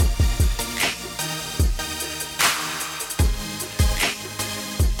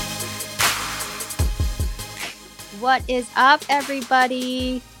What is up,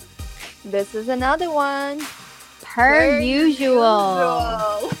 everybody? This is another one. Per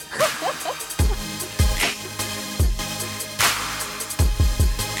usual.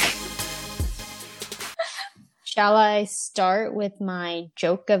 Shall I start with my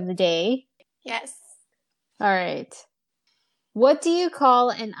joke of the day? Yes. All right. What do you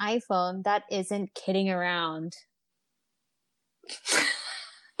call an iPhone that isn't kidding around?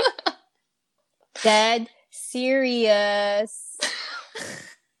 Dead serious.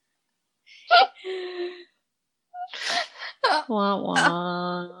 Wah,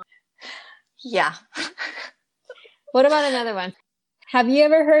 wah. Yeah. What about another one? Have you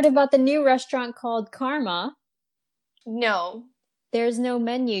ever heard about the new restaurant called Karma? No. There's no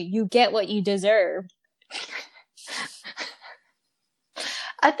menu. You get what you deserve.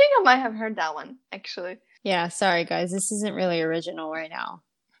 I think I might have heard that one, actually. Yeah, sorry guys. This isn't really original right now.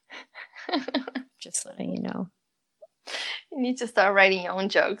 Just letting you know. You need to start writing your own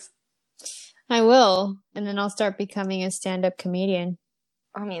jokes. I will. And then I'll start becoming a stand-up comedian.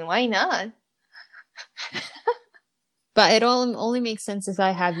 I mean, why not? But it only makes sense if I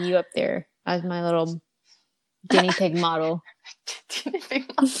have you up there as my little guinea pig model.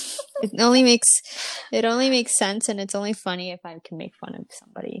 It only makes sense, and it's only funny if I can make fun of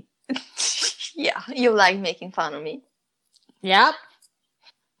somebody. Yeah, you like making fun of me. Yep.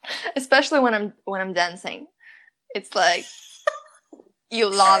 Especially when I'm dancing. It's like you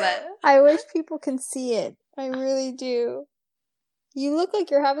love it. I wish people can see it. I really do. You look like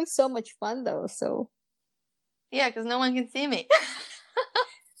you're having so much fun though, so. Yeah, because no one can see me.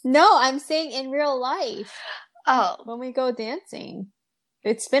 No, I'm saying in real life. Oh. When we go dancing.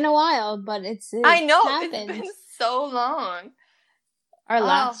 It's been a while, but it's I know. happened. It's been so long. Our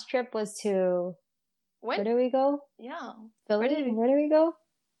last trip was to... Where did we go? Yeah. Philly? Where did we go?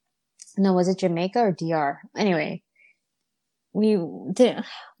 No, was it Jamaica or DR? Anyway. We didn't...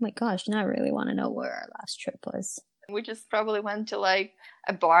 Oh my gosh, now I really want to know where our last trip was. We just probably went to like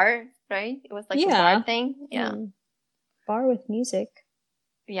a bar, right? It was like a bar thing. Yeah. Bar with music.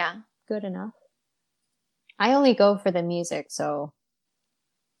 Yeah. Good enough. I only go for the music, so...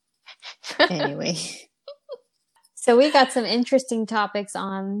 Anyway. So we got some interesting topics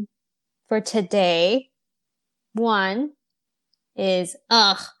on for today. One is,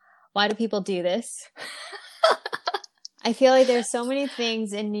 why do people do this? I feel like there's so many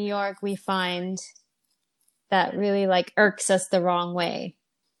things in New York we find that really like irks us the wrong way.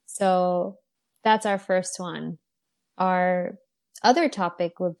 So that's our first one. Our other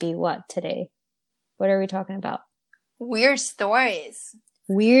topic would be what today? What are we talking about? Weird stories.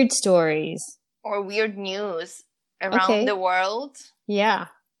 Weird stories. Or weird news around the world. Yeah.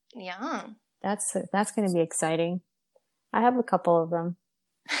 Yeah. That's going to be exciting. I have a couple of them.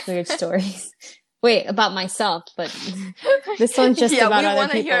 Weird stories. Wait, about myself, but this one's just about other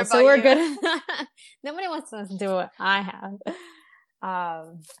people. So we're good. Nobody wants to listen to what I have.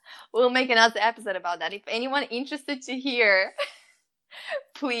 We'll make another episode about that. If anyone interested to hear,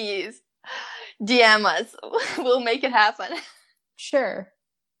 please DM us. We'll make it happen. Sure.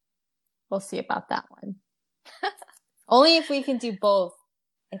 We'll see about that one. Only if we can do both.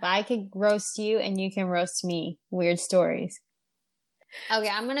 If I could roast you and you can roast me. Weird stories. Okay,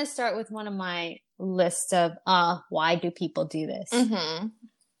 I'm going to start with one of my lists of why do people do this? Mm-hmm.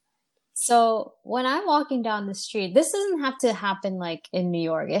 So when I'm walking down the street, this doesn't have to happen like in New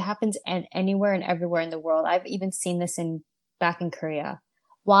York. It happens anywhere and everywhere in the world. I've even seen this back in Korea.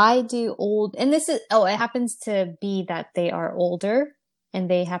 Why do it happens to be that they are older and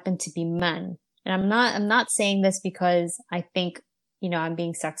they happen to be men. And I'm not saying this because I think, I'm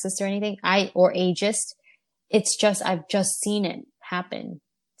being sexist or anything, or ageist. It's just, I've just seen it happen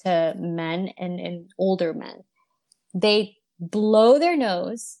to men and older men. They blow their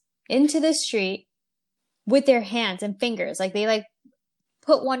nose into the street with their hands and fingers. Like they like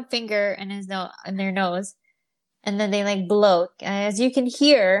put one finger in their nose and then they like blow. As you can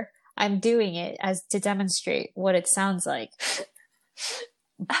hear, I'm doing it as to demonstrate what it sounds like.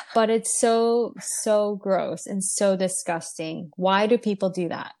 But it's so, so gross and so disgusting. Why do people do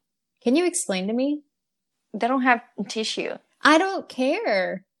that? Can you explain to me? They don't have tissue. I don't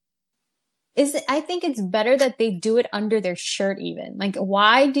care. I think it's better that they do it under their shirt even. Like,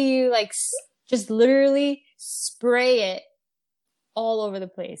 why do you like just literally spray it all over the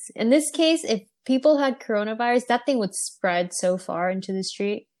place? In this case, if people had coronavirus, that thing would spread so far into the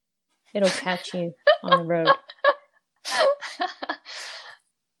street. It'll catch you on the road.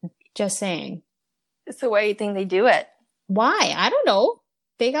 Just saying. So why do you think they do it? Why? I don't know.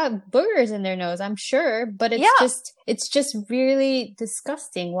 they got boogers in their nose, I'm sure, but Yeah. it's just really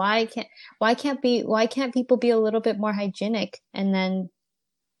disgusting. Why can't people be a little bit more hygienic and then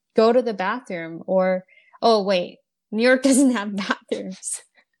go to the bathroom? Or, oh wait, New York doesn't have bathrooms.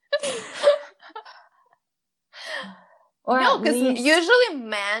 Or No, at because least usually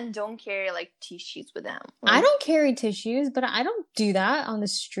men don't carry like tissues with them. I Like, don't carry tissues, but I don't do that on the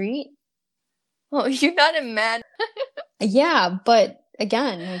street. oh, you're not a man. Yeah, but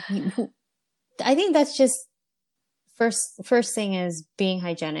again, like I think that's just first thing is being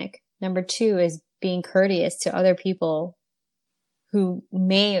hygienic. Number two is being courteous to other people who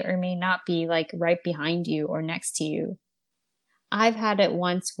may or may not be like right behind you or next to you. I've had it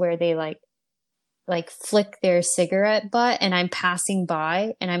once where they like flick their cigarette butt and I'm passing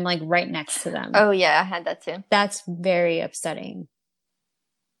by and I'm like right next to them. Oh yeah, I had that too. That's very upsetting.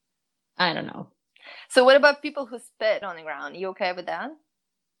 I don't know. So what about people who spit on the ground? You okay with that?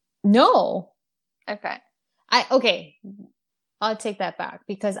 No. Okay. Okay. I'll take that back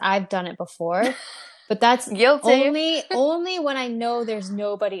because I've done it before. But that's Guilty. only when I know there's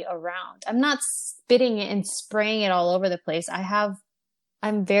nobody around. I'm not spitting it and spraying it all over the place.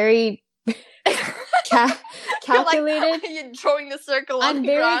 I'm very calculated. You're drawing the circle on I'm the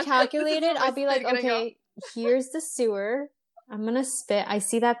very ground. calculated. I'll be like, Go. okay, here's the sewer. I'm gonna spit. I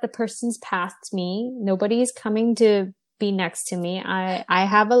see that the person's past me. Nobody's coming to be next to me. I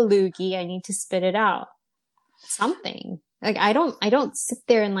have a loogie. I need to spit it out. Something. Like I don't sit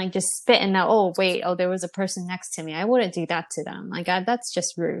there and like just spit and now, oh wait, oh there was a person next to me. I wouldn't do that to them. Like that's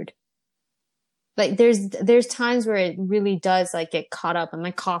just rude. Like there's times where it really does like get caught up. I'm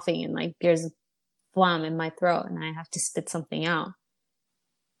like coughing and like there's phlegm in my throat and I have to spit something out.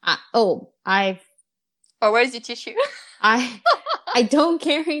 Where's your tissue? I don't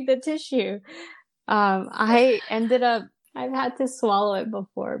carry the tissue. I've had to swallow it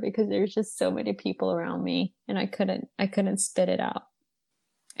before because there's just so many people around me and I couldn't spit it out.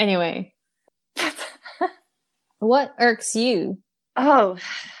 Anyway, what irks you? Oh,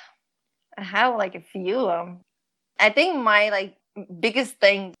 I have like a few. I think my like biggest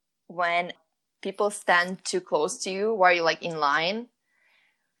thing when people stand too close to you while you're like in line.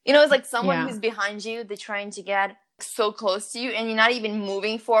 You know, it's like someone who's behind you, they're trying to get so close to you and you're not even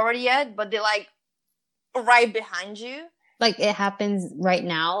moving forward yet, but they're like right behind you. Like it happens right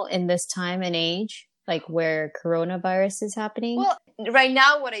now in this time and age, like where coronavirus is happening. Well, right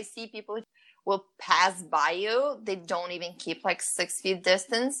now what I see, people will pass by you. They don't even keep like 6 feet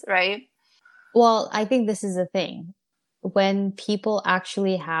distance, right? Well, I think this is the thing. When people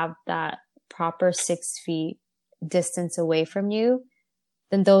actually have that proper 6 feet distance away from you,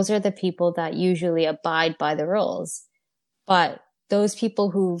 then those are the people that usually abide by the rules. But those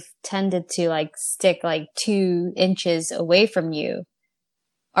people who've tended to like stick like 2 inches away from you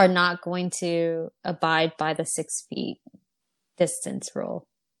are not going to abide by the 6 feet distance rule.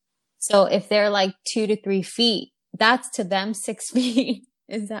 So if they're like 2 to 3 feet, that's to them 6 feet.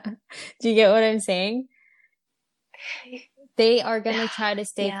 Do you get what I'm saying? They are going to try to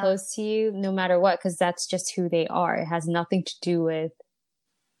stay close to you no matter what, because that's just who they are. It has nothing to do with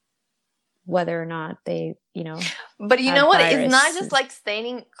whether or not they, But you know what? It's not just like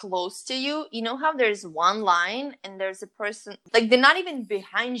staying close to you. You know how there's one line and there's a person, like they're not even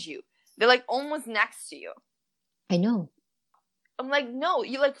behind you. They're like almost next to you. I know. I'm like, no,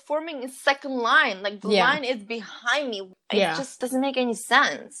 you're like forming a second line. Like the line is behind me. It just doesn't make any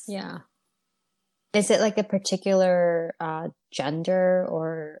sense. Yeah. Is it like a particular gender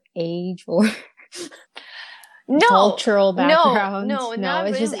or age or cultural background? No, it's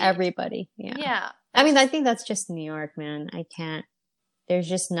really. Just everybody. Yeah. I mean, I think that's just New York, man. There's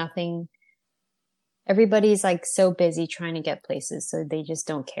just nothing. Everybody's like so busy trying to get places, so they just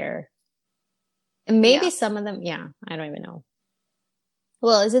don't care. And maybe some of them, I don't even know.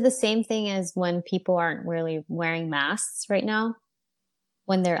 Well, is it the same thing as when people aren't really wearing masks right now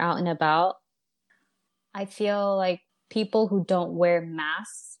when they're out and about? I feel like people who don't wear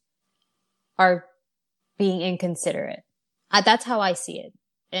masks are being inconsiderate. That's how I see it.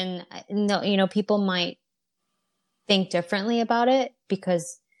 And no, people might think differently about it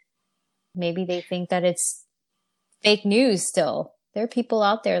because maybe they think that it's fake news still. There are people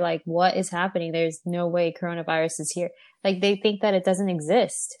out there like, what is happening? There's no way coronavirus is here. Like they think that it doesn't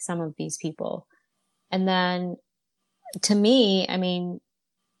exist, some of these people. And then to me, I mean,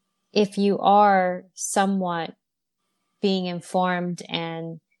 if you are somewhat being informed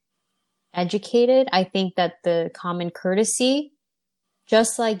and educated, I think that the common courtesy,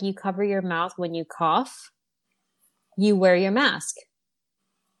 just like you cover your mouth when you cough, you wear your mask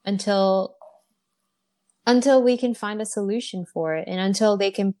until until we can find a solution for it and until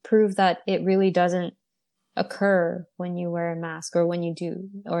they can prove that it really doesn't occur when you wear a mask or when you do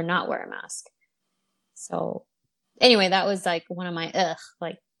or not wear a mask. So anyway, that was like one of my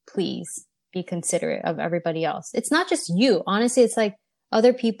like please be considerate of everybody else. It's not just you. Honestly, it's like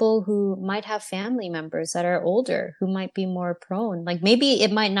other people who might have family members that are older who might be more prone. Like maybe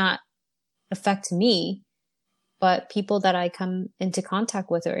it might not affect me, but people that I come into contact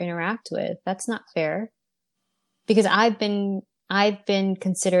with or interact with, that's not fair. Because I've been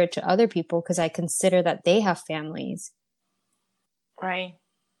considerate to other people because I consider that they have families. Right.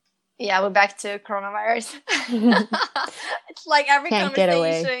 Yeah, we're back to coronavirus. It's like every Can't get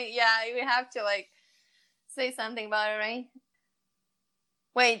conversation, away. yeah, we have to like say something about it, right?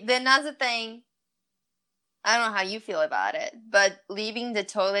 Wait, then another thing, I don't know how you feel about it, but leaving the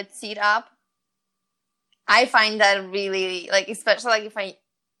toilet seat up, I find that really, like, especially like if I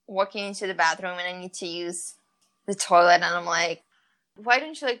walking into the bathroom and I need to use the toilet and I'm like, why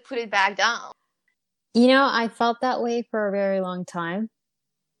don't you like put it back down? You know, I felt that way for a very long time.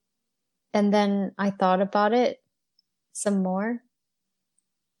 And then I thought about it some more,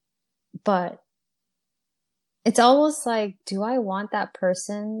 but it's almost like, do I want that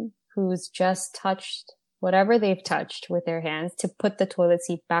person who's just touched whatever they've touched with their hands to put the toilet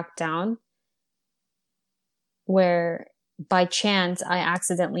seat back down where by chance I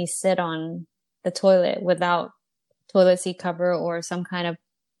accidentally sit on the toilet without toilet seat cover or some kind of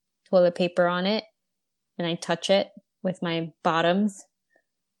toilet paper on it and I touch it with my bottoms?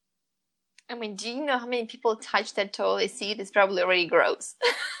 I mean, do you know how many people touch that toilet seat? It's probably already gross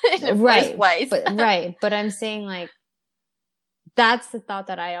in the first Right. place. But I'm saying like, that's the thought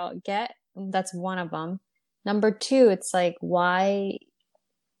that I get. That's one of them. Number two, it's like, why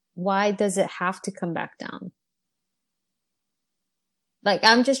does it have to come back down? Like,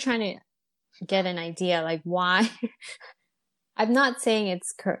 I'm just trying to get an idea, like why. I'm not saying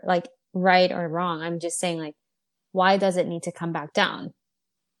it's like right or wrong. I'm just saying like, why does it need to come back down?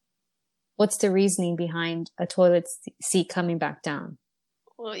 What's the reasoning behind a toilet seat coming back down?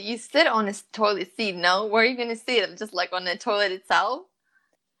 Well, you sit on a toilet seat, no? Where are you going to sit? Just like on the toilet itself?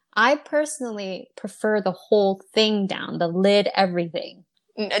 I personally prefer the whole thing down, the lid, everything.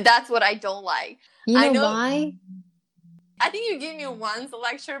 That's what I don't like. You know why? I think you gave me once a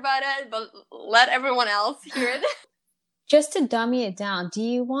lecture about it, but let everyone else hear it. Just to dummy it down, do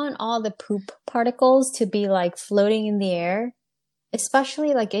you want all the poop particles to be like floating in the air?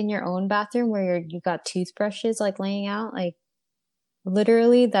 Especially like in your own bathroom where you got toothbrushes like laying out, like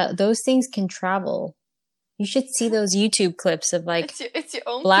literally those things can travel. You should see those YouTube clips of like it's your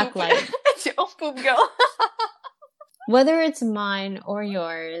own black poop. light. It's your own poop, girl. Whether it's mine or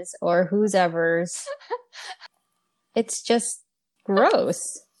yours or whoever's, it's just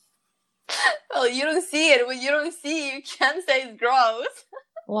gross. Well, you don't see it. When you don't see, you can't say it's gross.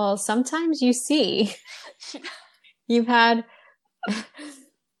 Well, sometimes you see. You've had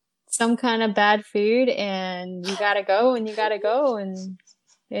some kind of bad food and you gotta go and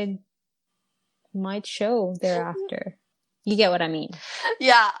it might show thereafter. You get what I mean?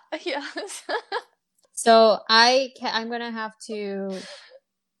 Yeah. So I'm gonna have to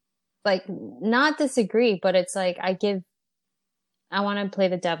like not disagree, but it's like I want to play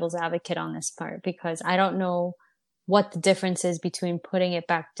the devil's advocate on this part because I don't know what the difference is between putting it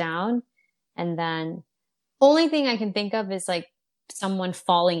back down and then only thing I can think of is like someone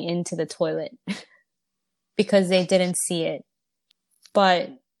falling into the toilet because they didn't see it. But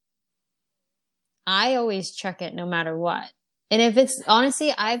I always check it no matter what. And if it's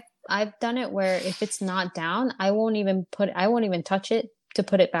honestly, I've done it where if it's not down, I won't even touch it to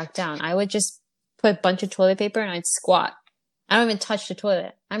put it back down. I would just put a bunch of toilet paper and I'd squat. I don't even touch the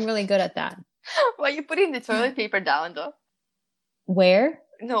toilet. I'm really good at that. Why are you putting the toilet paper down though? Where?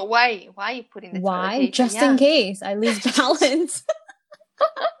 No, why? Why are you putting the toilet paper? Just in case I lose balance.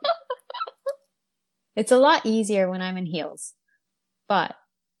 It's a lot easier when I'm in heels. But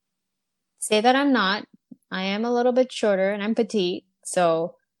say that I'm not. I am a little bit shorter and I'm petite.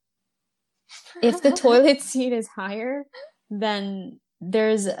 So if the toilet seat is higher, then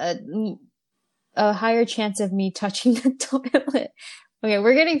there's a higher chance of me touching the toilet. Okay,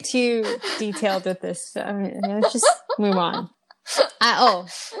 we're getting too detailed with this. Let's just move on.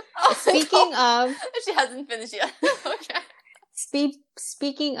 Speaking of... She hasn't finished yet. Okay.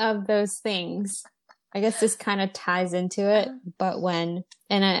 Speaking of those things, I guess this kind of ties into it, but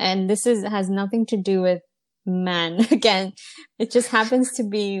and this has nothing to do with men. Again, it just happens to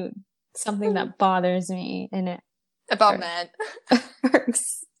be something that bothers me and it about men.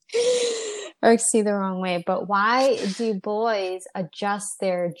 Irks you the wrong way. But why do boys adjust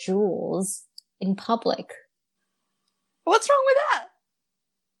their jewels in public. What's wrong with that?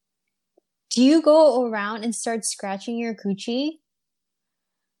 Do you go around and start scratching your coochie?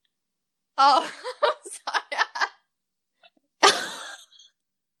 Oh, I'm sorry.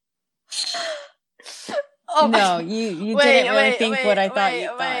 Oh no, you didn't really think what I thought you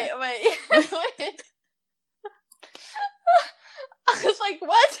thought. Wait. I was like,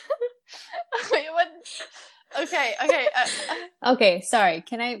 what? Wait, what? Okay. Okay, sorry.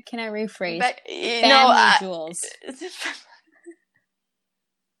 Can I rephrase? Jewels.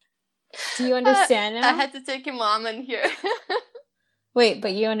 Do you understand now? I had to take your mom in here. Wait,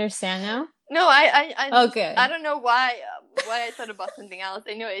 but you understand now? No, I okay. I don't know why I thought about something else.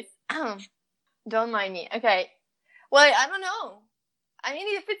 Anyways, don't mind me. Okay. Well, I don't know. I mean,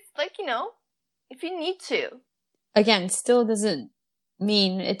 if it's like, if you need to. Again, still doesn't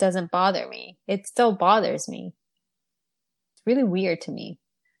mean it doesn't bother me. It still bothers me. It's really weird to me.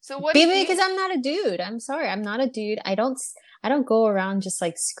 So what? Maybe because I'm not a dude. I'm sorry, I'm not a dude. I don't go around just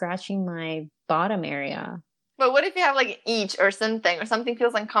like scratching my bottom area. But what if you have like an itch or something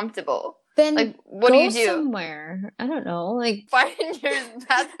feels uncomfortable? Then like, what do you do? Somewhere. I don't know. Like find your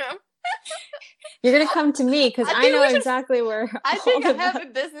bathroom. You're gonna come to me because I know exactly where. I think I have a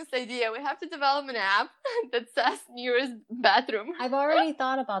business idea. We have to develop an app that says nearest bathroom. I've already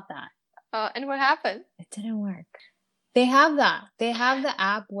thought about that. And what happened? It didn't work. They have that. They have the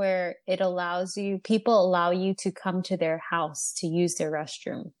app where it allows people allow you to come to their house to use their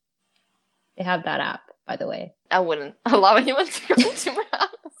restroom. They have that app, by the way. I wouldn't allow anyone to come to my house.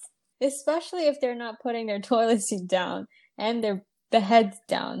 Especially if they're not putting their toilet seat down and the heads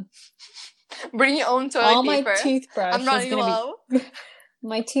down. Bring your own toilet paper. My toothbrush. I'm running low.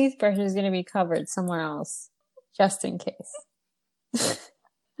 My toothbrush is going to be covered somewhere else, just in case.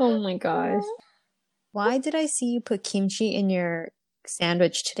 Oh my gosh. Why did I see you put kimchi in your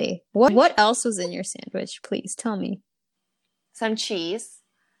sandwich today? What else was in your sandwich? Please tell me. Some cheese,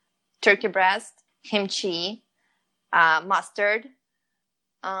 turkey breast, kimchi, mustard.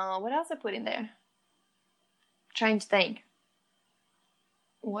 What else I put in there? Trying to think.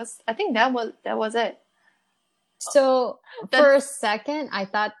 I think that was it. So for a second, I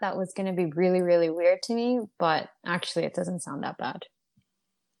thought that was going to be really, really weird to me, but actually it doesn't sound that bad.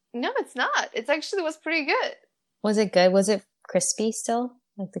 No, it's not. It actually was pretty good. Was it good? Was it crispy still?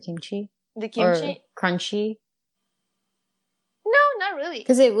 Like the kimchi? The kimchi? Or crunchy? No, not really.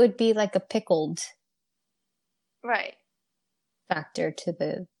 Because it would be like a pickled right factor to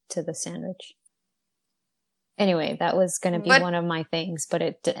the sandwich. Anyway, that was going to be one of my things, but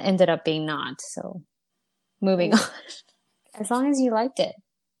it ended up being not. So moving on. As long as you liked it.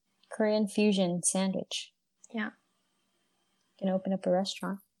 Korean fusion sandwich. Yeah. You can open up a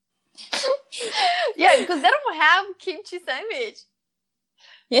restaurant. Yeah, because they don't have kimchi sandwich.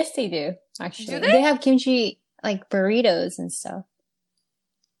 Yes, they do, actually. Do they? They have kimchi, like burritos and stuff.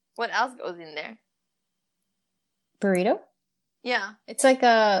 What else goes in there? Burrito? Yeah. It's like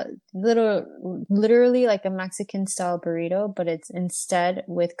literally like a Mexican style burrito, but it's instead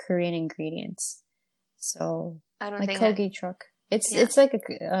with Korean ingredients. So, I don't like think Kogi truck. It's like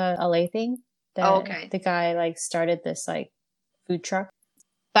a LA thing. Okay. The guy like started this like food truck.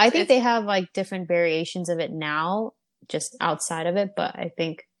 But I think they have like different variations of it now, just outside of it. But I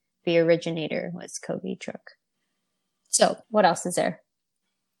think the originator was Kogi truck. So, what else is there?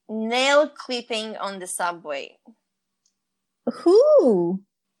 Nail clipping on the subway. Who?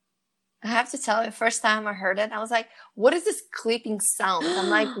 I have to tell you, first time I heard it, I was like, what is this clipping sound? I'm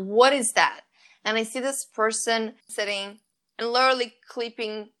like, what is that? And I see this person sitting and literally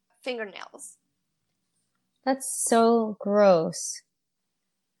clipping fingernails. That's so gross.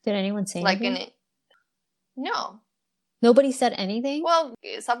 Did anyone say anything? No. Nobody said anything? Well,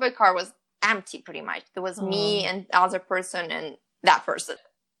 the subway car was empty pretty much. There was me and the other person and that person.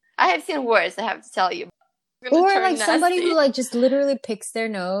 I have seen worse, I have to tell you. Or like nasty. Somebody who like just literally picks their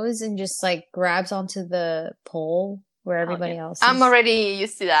nose and just like grabs onto the pole where everybody else is. I'm already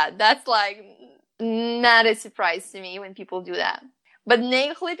used to that. That's like not a surprise to me when people do that. But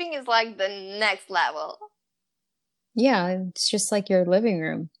nail clipping is like the next level. Yeah, it's just like your living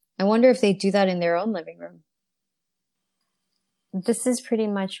room. I wonder if they do that in their own living room. This is pretty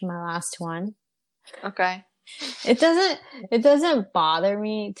much my last one. Okay. It doesn't bother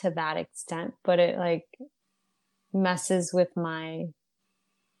me to that extent, but it like messes with my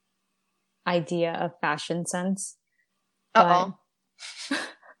idea of fashion sense. Uh-oh.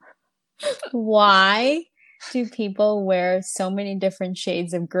 Why do people wear so many different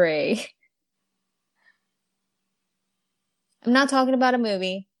shades of gray? I'm not talking about a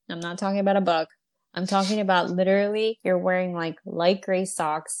movie. I'm not talking about a book. I'm talking about literally you're wearing like light gray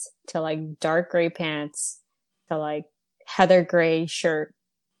socks to like dark gray pants to like heather gray shirt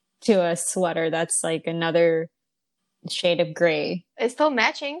to a sweater that's like another shade of gray. It's still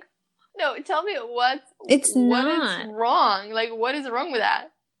matching. No, tell me It's what is not. wrong. Like, what is wrong with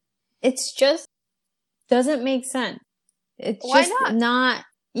that? It's just doesn't make sense. It's Why just not? not,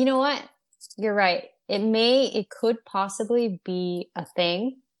 you know what? You're right. It could possibly be a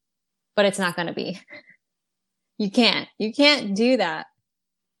thing, but it's not going to be. You can't do that.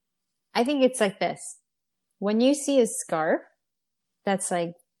 I think it's like this. When you see a scarf that's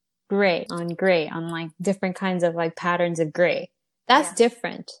like gray on like different kinds of like patterns of gray, that's Yeah.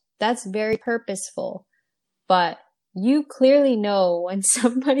 different. That's very purposeful. But you clearly know when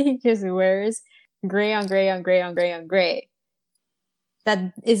somebody just wears gray on gray on gray on gray on gray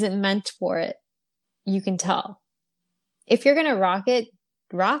that isn't meant for it. You can tell. If you're gonna rock it,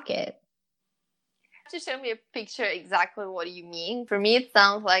 rock it. To show me a picture exactly what you mean. For me, it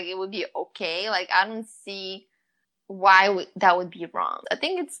sounds like it would be okay. Like, I don't see why that would be wrong. I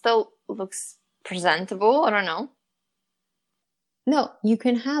think it still looks presentable. I don't know. No, you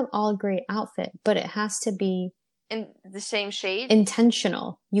can have all gray outfit, but it has to be In the same shade.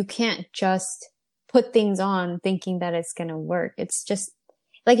 intentional. You can't just put things on thinking that it's gonna work. It's just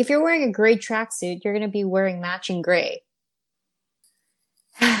like if you're wearing a gray tracksuit, you're gonna be wearing matching gray.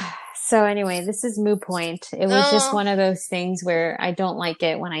 So anyway, this is moot point. It was just one of those things where I don't like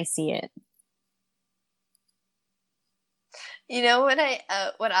it when I see it. You know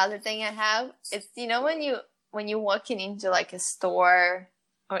what other thing I have? It's, you know, when you walking into like a store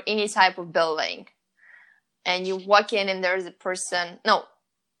or any type of building and you walk in and there's a person on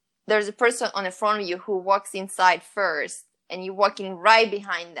the front of you who walks inside first and you're walking right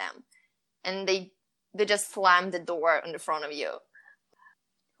behind them and they just slam the door in the front of you.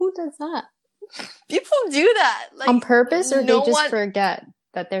 Who does that? People do that. Like, on purpose, or no they just one forget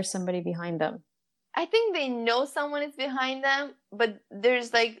that there's somebody behind them? I think they know someone is behind them, but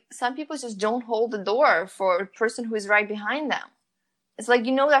there's like some people just don't hold the door for a person who is right behind them. It's like,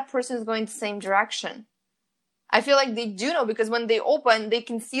 you know, that person is going the same direction. I feel like they do know because when they open, they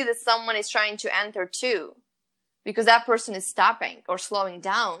can see that someone is trying to enter too, because that person is stopping or slowing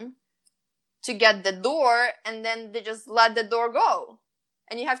down to get the door, and then they just let the door go,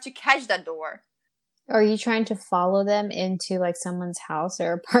 and you have to catch that door. Are you trying to follow them into like someone's house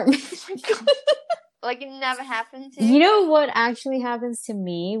or apartment? Like, it never happened to you? You know what actually happens to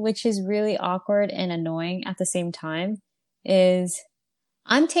me, which is really awkward and annoying at the same time, is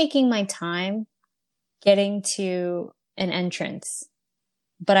I'm taking my time getting to an entrance,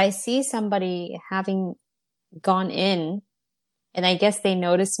 but I see somebody having gone in, and I guess they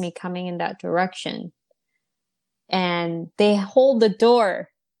noticed me coming in that direction, and they hold the door.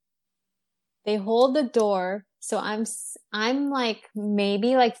 They hold the door. So I'm like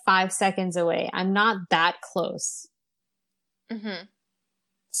maybe like 5 seconds away. I'm not that close. Mm-hmm.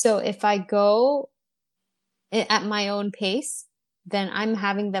 So if I go at my own pace, then I'm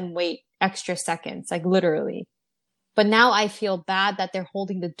having them wait extra seconds, like literally. But now I feel bad that they're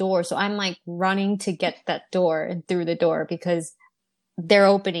holding the door. So I'm like running to get that door and through the door because they're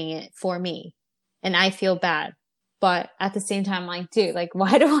opening it for me. And I feel bad. But at the same time, I'm like, dude, like,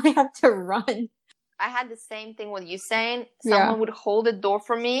 why do I have to run? I had the same thing with you saying someone would hold the door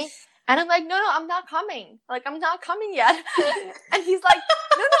for me. And I'm like, no, I'm not coming. Like, I'm not coming yet. And he's like,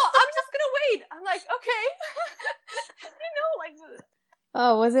 no, I'm just going to wait. I'm like, okay. Like.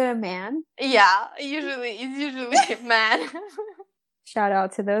 Oh, was it a man? Yeah, it's usually a man. Shout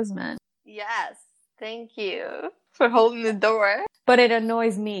out to those men. Yes, thank you for holding the door. But it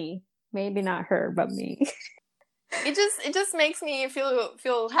annoys me. Maybe not her, but me. It just makes me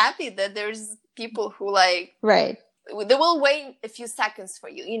feel happy that there's people who like, right, they will wait a few seconds for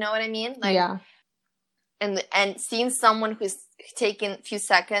you. You know what I mean? Like, yeah. And seeing someone who's taking a few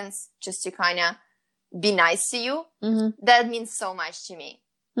seconds just to kind of be nice to you, that means so much to me.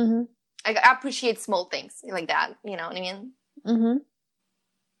 I appreciate small things like that. You know what I mean?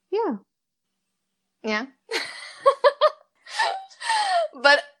 Yeah. Yeah.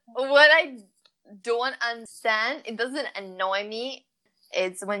 But what I don't understand, it doesn't annoy me,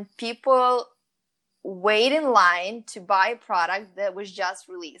 it's when people wait in line to buy a product that was just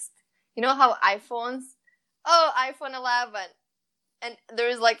released. You know how iPhone 11, and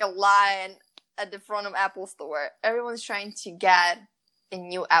there's like a line at the front of Apple store. Everyone's trying to get a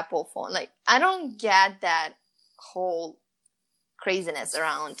new Apple phone. Like, I don't get that whole craziness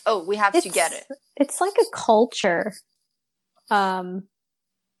around, oh, we have to get it. It's like a culture.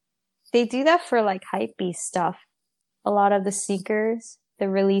 They do that for like hypebeast stuff. A lot of the sneakers, the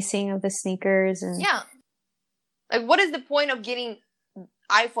releasing of the sneakers and Yeah. Like, what is the point of getting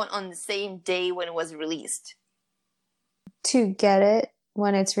iPhone on the same day when it was released? to get it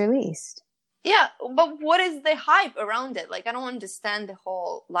when it's released. Yeah, but what is the hype around it? Like, I don't understand the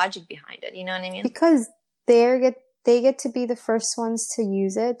whole logic behind it. You know what I mean? Because they get to be the first ones to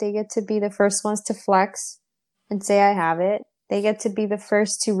use it. They get to be the first ones to flex and say I have it. They get to be the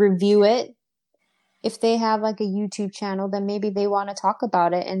first to review it. If they have like a YouTube channel, then maybe they want to talk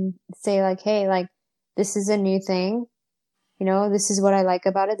about it and say like, hey, like this is a new thing. You know, this is what I like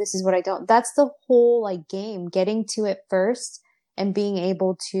about it. This is what I don't. That's the whole like game, getting to it first and being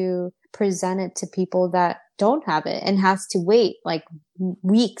able to present it to people that don't have it and has to wait like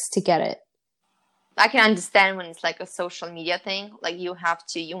weeks to get it. I can understand when it's like a social media thing. Like, you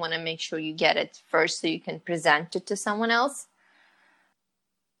want to make sure you get it first so you can present it to someone else.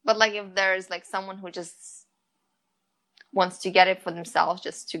 But like, if there's like someone who just wants to get it for themselves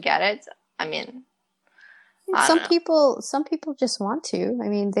just to get it, I mean, I don't know. Some people just want to. I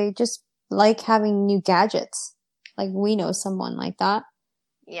mean, they just like having new gadgets. Like we know someone like that.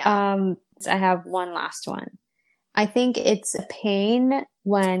 Yeah. I have one last one. I think it's a pain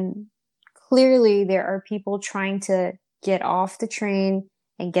when clearly there are people trying to get off the train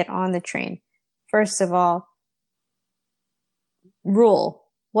and get on the train. First of all, rule.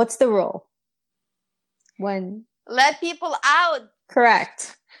 What's the rule? When Let people out.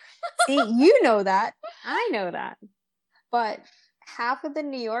 correct. See, you know that. I know that. But half of the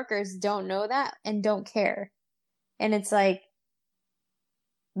New Yorkers don't know that and don't care. And it's like,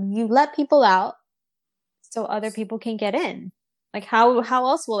 you let people out so other people can get in. Like, how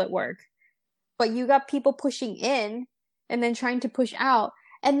else will it work? But you got people pushing in and then trying to push out.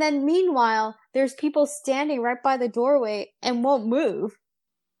 And then meanwhile, there's people standing right by the doorway and won't move.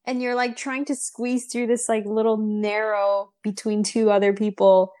 And you're like trying to squeeze through this like little narrow between two other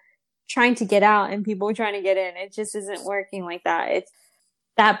people trying to get out and people trying to get in. It just isn't working like that.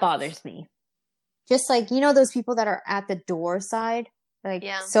 That bothers me. Just like, you know, those people that are at the door side, like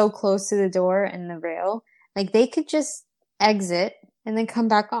so close to the door and the rail, like they could just exit and then come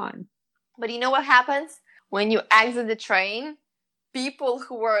back on. But you know what happens? When you exit the train, people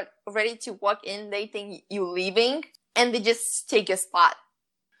who are ready to walk in, they think you're leaving and they just take your spot.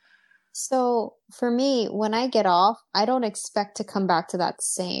 So for me, when I get off, I don't expect to come back to that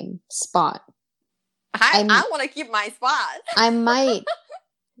same spot. I want to keep my spot. I might.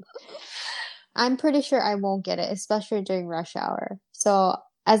 I'm pretty sure I won't get it, especially during rush hour. So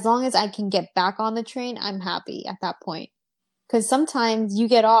as long as I can get back on the train, I'm happy at that point. Because sometimes you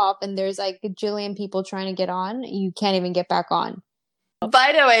get off and there's like a jillion people trying to get on. You can't even get back on.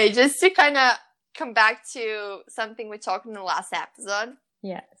 By the way, just to kind of come back to something we talked in the last episode.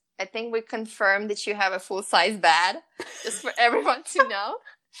 Yes. I think we confirmed that you have a full-size bed, just for everyone to know.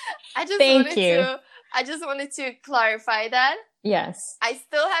 I just wanted to clarify that. Yes. I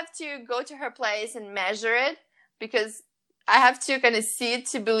still have to go to her place and measure it because I have to kind of see it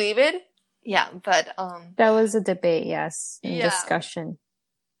to believe it. Yeah, but that was a debate, yes, and discussion.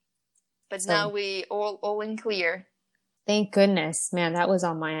 But now we all in clear. Thank goodness, man. That was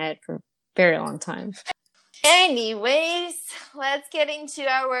on my head for a very long time. Anyways, let's get into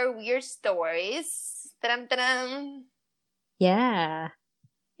our weird stories. Ta-dum-ta-dum. Yeah.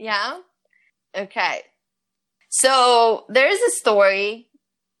 Yeah? Okay. So, there's a story.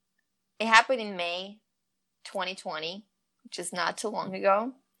 It happened in May 2020, which is not too long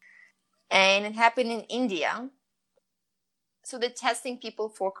ago. And it happened in India. So, they're testing people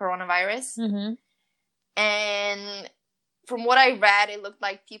for coronavirus. Mm-hmm. And from what I read, it looked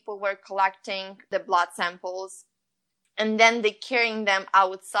like people were collecting the blood samples and then they're carrying them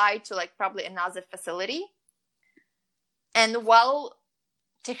outside to like probably another facility. And while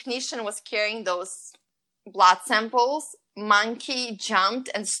technician was carrying those blood samples, monkey jumped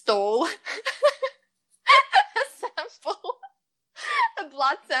and stole a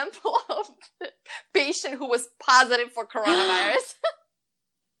blood sample of the patient who was positive for coronavirus.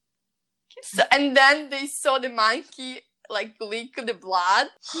 And then they saw the monkey like leak the blood.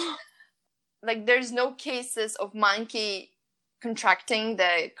 Like, there's no cases of monkey contracting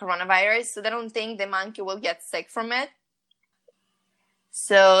the coronavirus, so they don't think the monkey will get sick from it.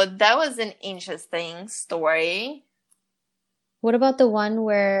 So that was an interesting story. What about the one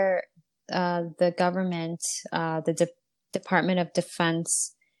where the government, the Department of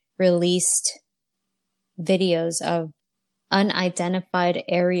Defense, released videos of unidentified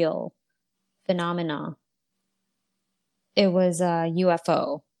aerial phenomena? It was a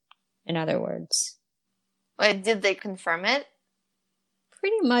UFO, in other words. Wait, did they confirm it?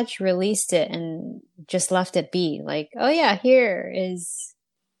 pretty much released it and just left it be. Like, oh yeah, here is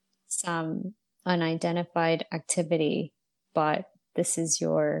some unidentified activity, but this is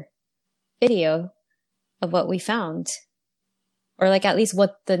your video of what we found. Or like at least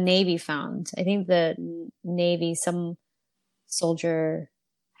what the Navy found. I think the Navy, some soldier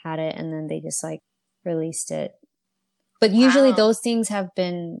had it and then they just like released it. But usually those things have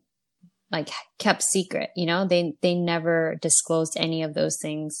been like kept secret, you know? They never disclosed any of those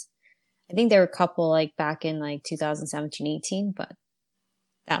things. I think there were a couple like back in like 2017, 18, but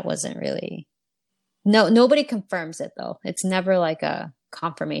that wasn't really. No, nobody confirms it though. It's never like a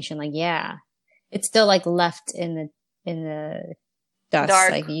confirmation. Like, yeah, it's still like left in the dust.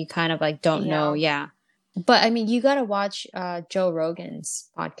 Dark. Like you kind of like don't know. Yeah. But I mean, you got to watch Joe Rogan's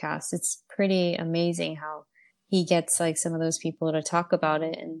podcast. It's pretty amazing how he gets like some of those people to talk about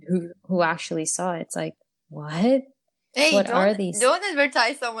it and who actually saw it. It's like, what? Hey, what are these? Don't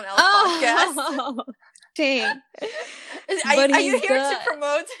advertise someone else's podcast. Dang. Are you here to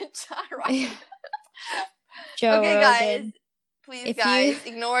promote John Rogan? Joe okay, Rogan. guys. Please, guys,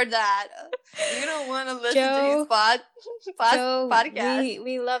 ignore that. You don't want to listen to his podcast.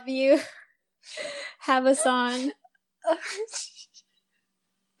 We love you. Have us on.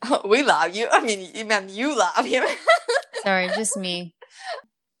 Oh, we love you. I mean, you love him. Sorry, just me.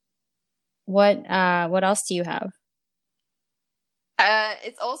 What else do you have?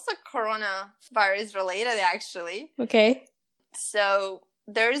 It's also coronavirus related, actually. Okay. So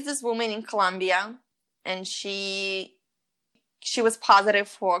there is this woman in Colombia, and she was positive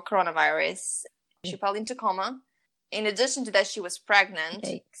for coronavirus. She fell into coma. In addition to that, she was pregnant.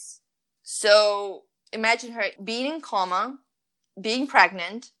 Yikes. So imagine her being in coma, being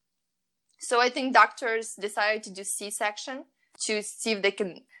pregnant. So I think doctors decided to do C-section to see if they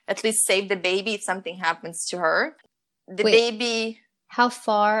can at least save the baby if something happens to her. The baby... How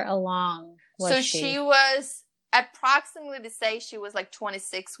far along was she? So she was approximately, they say she was like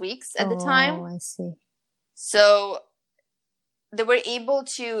 26 weeks at the time. Oh, I see. So they were able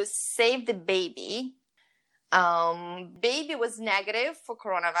to save the baby. Baby was negative for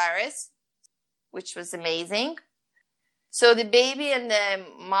coronavirus, which was amazing. So the baby and the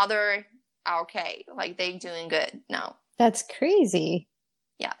mother are okay. Like they're doing good now. That's crazy.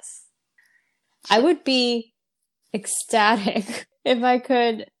 Yes. I would be ecstatic if I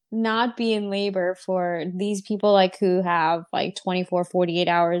could not be in labor for these people like who have like 24, 48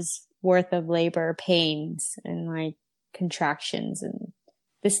 hours worth of labor pains and like contractions. And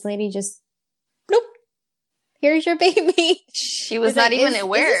this lady just, nope, here's your baby. She was not even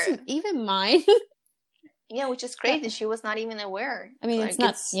aware. Is this even mine? Yeah, which is crazy. She was not even aware. I mean, like,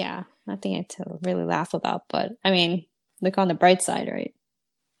 nothing to really laugh about, but I mean, look on the bright side, right?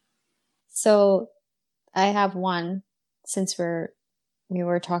 So I have one, since we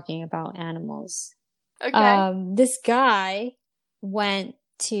were talking about animals. Okay. This guy went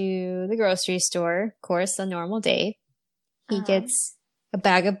to the grocery store, of course, a normal day. He gets a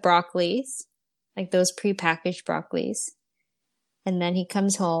bag of broccolis, like those prepackaged broccolis. And then he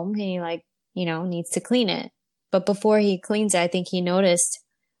comes home and he like, needs to clean it. But before he cleans it, I think he noticed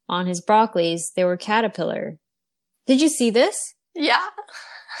on his broccolis, there were caterpillar. Did you see this? Yeah.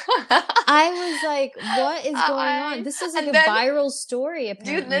 I was like, what is going on? This is like a viral story,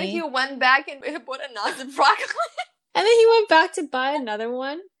 apparently. Dude, then he went back and bought another broccoli. And then he went back to buy another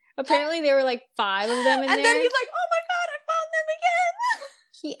one. Apparently there were like 5 of them in there. And then he's like, oh my God, I found them again.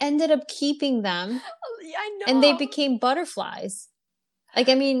 He ended up keeping them. Yeah, I know. And they became butterflies. Like,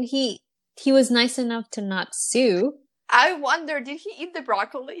 I mean, he was nice enough to not sue. I wonder, did he eat the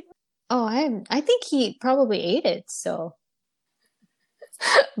broccoli? Oh, I think he probably ate it, so.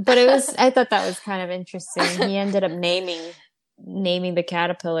 But I thought that was kind of interesting. He ended up naming the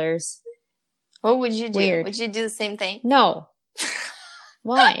caterpillars. What would you do? Weird. Would you do the same thing? No.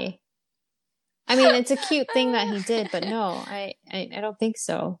 Why? I mean, it's a cute thing that he did, but no, I don't think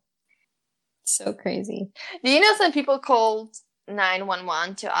so. So crazy. Do you know some people called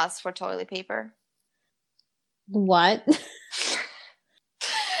 911 to ask for toilet paper? What?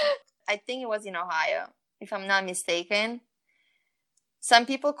 I think it was in Ohio, if I'm not mistaken. Some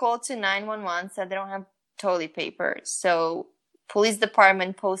people called to 911, said they don't have toilet paper. So police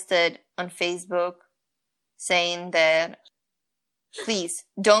department posted on Facebook saying that, please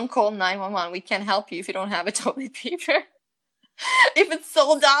don't call 911. We can't help you if you don't have a toilet paper. If it's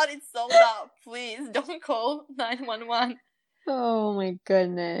sold out, it's sold out. Please don't call 911. Oh my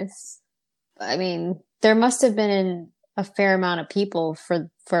goodness. I mean, there must have been a fair amount of people for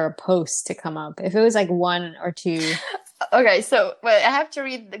a post to come up. If it was like 1 or 2. Okay, so I have to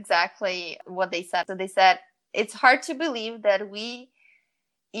read exactly what they said. So they said, it's hard to believe that we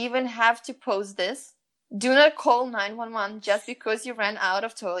even have to post this. Do not call 911 just because you ran out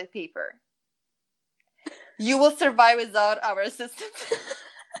of toilet paper. You will survive without our assistance.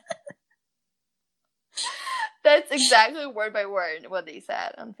 That's exactly word by word what they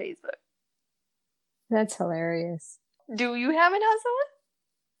said on Facebook. That's hilarious. Do you have an hustle?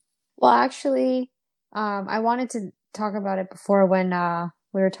 Well, actually, I wanted to talk about it before when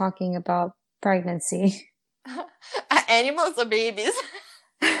we were talking about pregnancy. Animals or babies?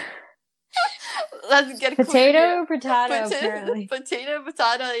 Let's get potato, clear. potato, apparently. Potato,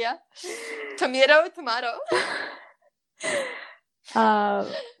 potato, yeah. Tomato, tomato.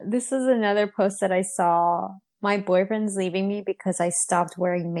 This is another post that I saw. My boyfriend's leaving me because I stopped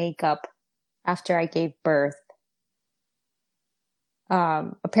wearing makeup after I gave birth.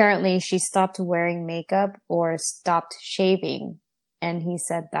 Apparently she stopped wearing makeup or stopped shaving, and he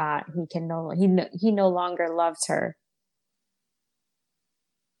said that he no longer loves her.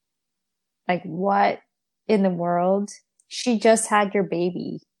 Like, what in the world? She just had your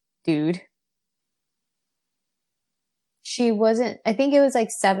baby, dude. She wasn't, I think it was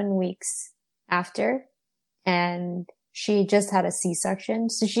like 7 weeks after, and she just had a C-section.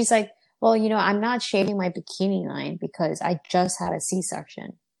 So she's like, well, I'm not shaving my bikini line because I just had a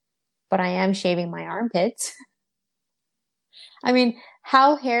C-section, but I am shaving my armpits. I mean,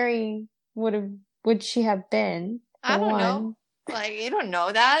 how hairy would she have been? I don't know. Like, you don't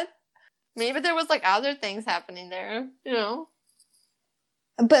know that. Maybe there was like other things happening there,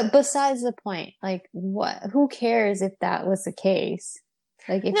 But besides the point, like, who cares if that was the case?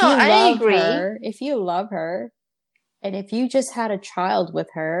 Like, if you love her, and if you just had a child with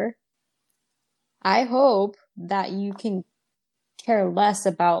her, I hope that you can care less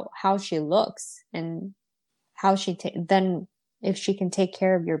about how she looks and how then if she can take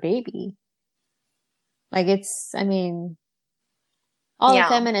care of your baby. Like, all the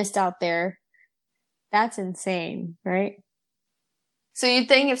feminists out there, that's insane, right? So you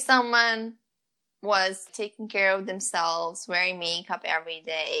think if someone was taking care of themselves, wearing makeup every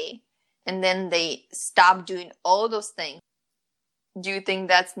day, and then they stop doing all those things, do you think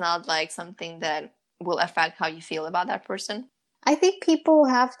that's not like something that will affect how you feel about that person? I think people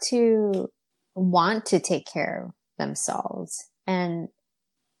have to want to take care of themselves. And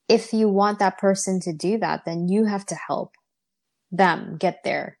if you want that person to do that, then you have to help them get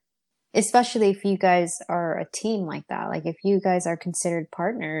there. Especially if you guys are a team like that. Like, if you guys are considered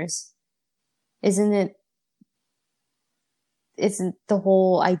partners, isn't the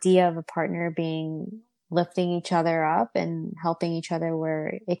whole idea of a partner being lifting each other up and helping each other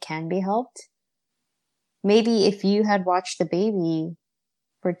where it can be helped? Maybe if you had watched the baby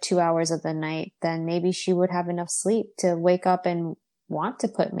for 2 hours of the night, then maybe she would have enough sleep to wake up and want to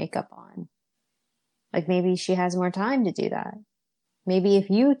put makeup on. Like, maybe she has more time to do that. Maybe if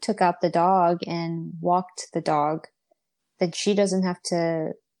you took out the dog and walked the dog, then she doesn't have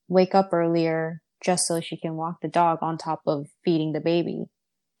to wake up earlier just so she can walk the dog on top of feeding the baby.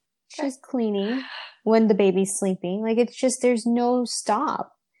 She's cleaning when the baby's sleeping. Like, it's just, there's no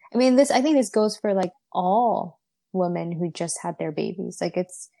stop. I mean, I think this goes for like all women who just had their babies. Like,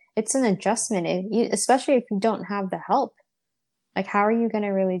 it's an adjustment, especially if you don't have the help. Like, how are you going to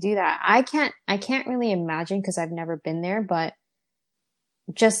really do that? I can't really imagine because I've never been there, but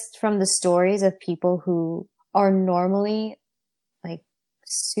just from the stories of people who are normally like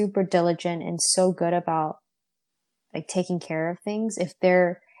super diligent and so good about like taking care of things,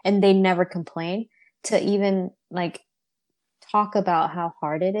 and they never complain, to even like talk about how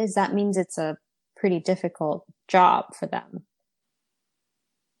hard it is, that means it's a pretty difficult job for them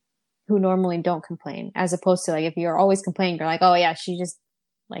who normally don't complain, as opposed to like, if you're always complaining, you're like, oh yeah, she's just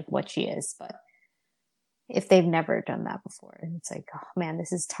like what she is. But if they've never done that before, it's like, oh man,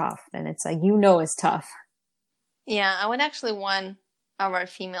 this is tough. And it's like, it's tough. Yeah, I would actually want our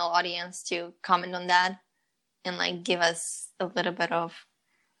female audience to comment on that and like give us a little bit of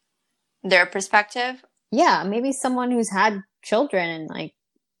their perspective. Yeah, maybe someone who's had children and like,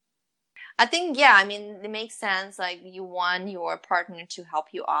 I think, yeah, I mean, it makes sense. Like, you want your partner to help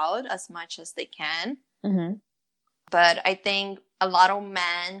you out as much as they can. Mm-hmm. But I think a lot of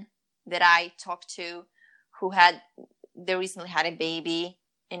men that I talk to they recently had a baby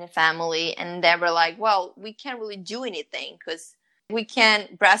in a family, and they were like, well, we can't really do anything because we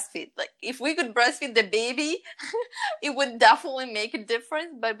can't breastfeed. Like, if we could breastfeed the baby, it would definitely make a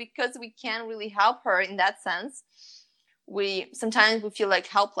difference. But because we can't really help her in that sense, sometimes we feel like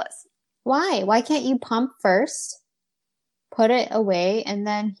helpless. Why? Why can't you pump first, put it away, and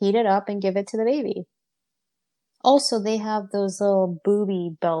then heat it up and give it to the baby? Also, they have those little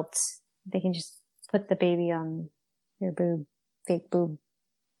booby belts. They can just put the baby on your boob, fake boob.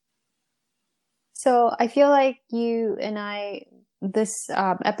 So I feel like you and I, this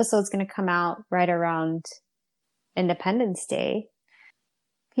episode's going to come out right around Independence Day.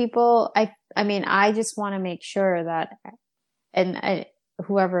 People, I mean, I just want to make sure that,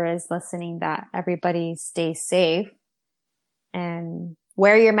 whoever is listening, that everybody stays safe and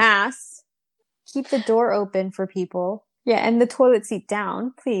wear your masks. Keep the door open for people. Yeah, and the toilet seat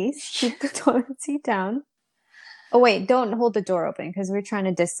down, please. Keep the toilet seat down. Oh, wait, don't hold the door open because we're trying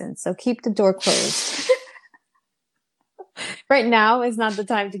to distance. So keep the door closed. Right now is not the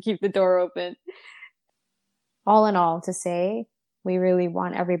time to keep the door open. All in all, to say, we really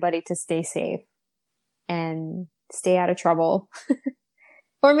want everybody to stay safe and stay out of trouble.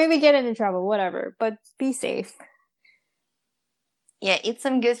 Or maybe get into trouble, whatever, but be safe. Yeah, eat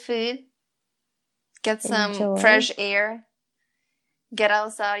some good food. Get some fresh air. Get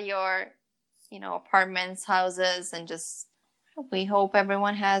outside your, apartments, houses, and just, we hope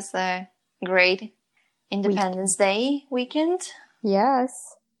everyone has a great Independence Day weekend.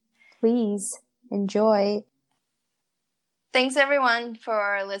 Yes, please enjoy. Thanks everyone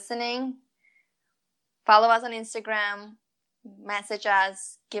for listening. Follow us on Instagram, message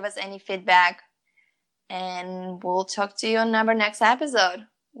us, give us any feedback, and we'll talk to you on our next episode.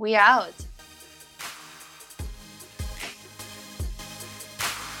 We out.